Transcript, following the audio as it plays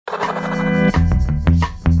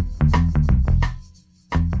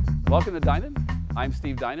Welcome to Dinan. I'm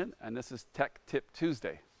Steve Dinan, and this is Tech Tip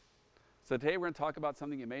Tuesday. So today we're going to talk about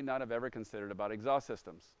something you may not have ever considered about exhaust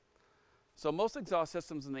systems. So most exhaust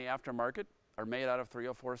systems in the aftermarket are made out of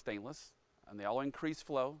 304 stainless, and they all increase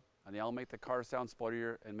flow, and they all make the car sound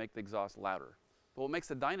sportier and make the exhaust louder. But what makes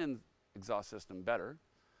the Dinan exhaust system better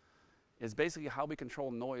is basically how we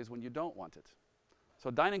control noise when you don't want it. So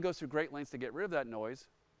Dinan goes through great lengths to get rid of that noise,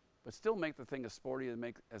 but still make the thing as sporty and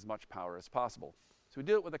make as much power as possible. So we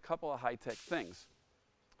do it with a couple of high-tech things.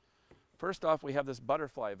 First off, we have this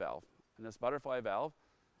butterfly valve, and this butterfly valve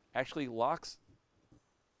actually locks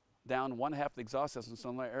down one half of the exhaust system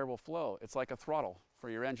so the air will flow. It's like a throttle for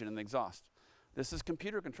your engine and the exhaust. This is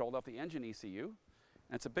computer controlled off the engine ECU,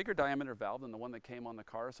 and it's a bigger diameter valve than the one that came on the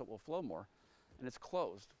car, so it will flow more, and it's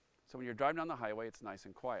closed. So when you're driving down the highway, it's nice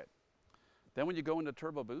and quiet. Then when you go into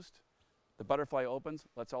turbo boost, the butterfly opens,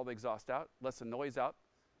 lets all the exhaust out, lets the noise out,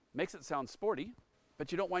 makes it sound sporty,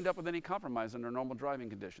 but you don't wind up with any compromise under normal driving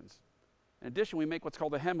conditions. In addition, we make what's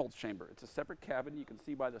called a Helmholtz Chamber. It's a separate cavity. You can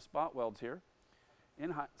see by the spot welds here.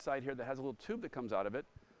 Inside here that has a little tube that comes out of it.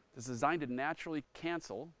 It's designed to naturally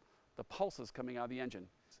cancel the pulses coming out of the engine.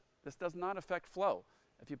 This does not affect flow.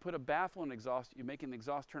 If you put a baffle in an exhaust, you're making the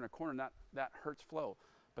exhaust turn a corner, and that hurts flow.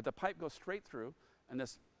 But the pipe goes straight through, and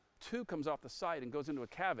this tube comes off the side and goes into a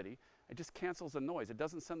cavity. It just cancels the noise. It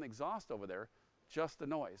doesn't send the exhaust over there, just the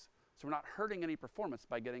noise. So we're not hurting any performance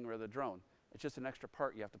by getting rid of the drone. It's just an extra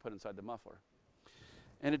part you have to put inside the muffler.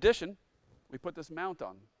 In addition, we put this mount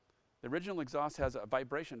on. The original exhaust has a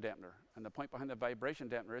vibration dampener, and the point behind the vibration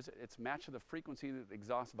dampener is it's matched to the frequency that the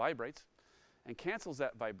exhaust vibrates and cancels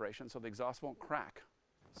that vibration so the exhaust won't crack.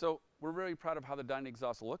 So we're really proud of how the Dinan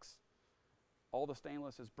exhaust looks. All the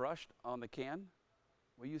stainless is brushed on the can.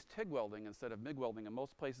 We use TIG welding instead of MIG welding in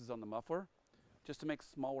most places on the muffler, just to make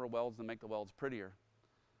smaller welds and make the welds prettier.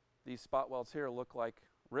 These spot welds here look like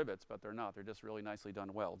rivets, but they're not. They're just really nicely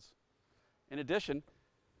done welds. In addition,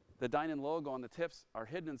 the Dinan logo on the tips are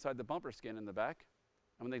hidden inside the bumper skin in the back,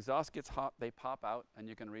 and when the exhaust gets hot, they pop out and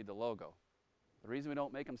you can read the logo. The reason we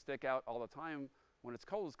don't make them stick out all the time when it's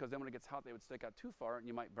cold is because then when it gets hot, they would stick out too far and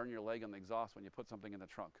you might burn your leg on the exhaust when you put something in the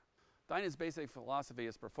trunk. Dinan's basic philosophy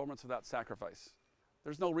is performance without sacrifice.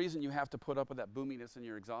 There's no reason you have to put up with that boominess in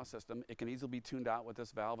your exhaust system. It can easily be tuned out with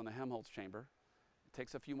this valve in the Helmholtz chamber. It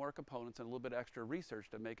takes a few more components and a little bit of extra research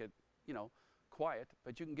to make it, quiet,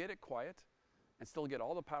 but you can get it quiet and still get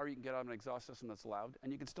all the power you can get out of an exhaust system that's loud,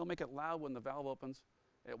 and you can still make it loud when the valve opens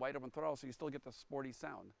at wide open throttle, so you still get the sporty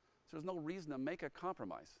sound. So there's no reason to make a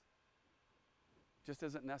compromise. Just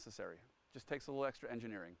isn't necessary. Just takes a little extra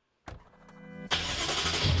engineering.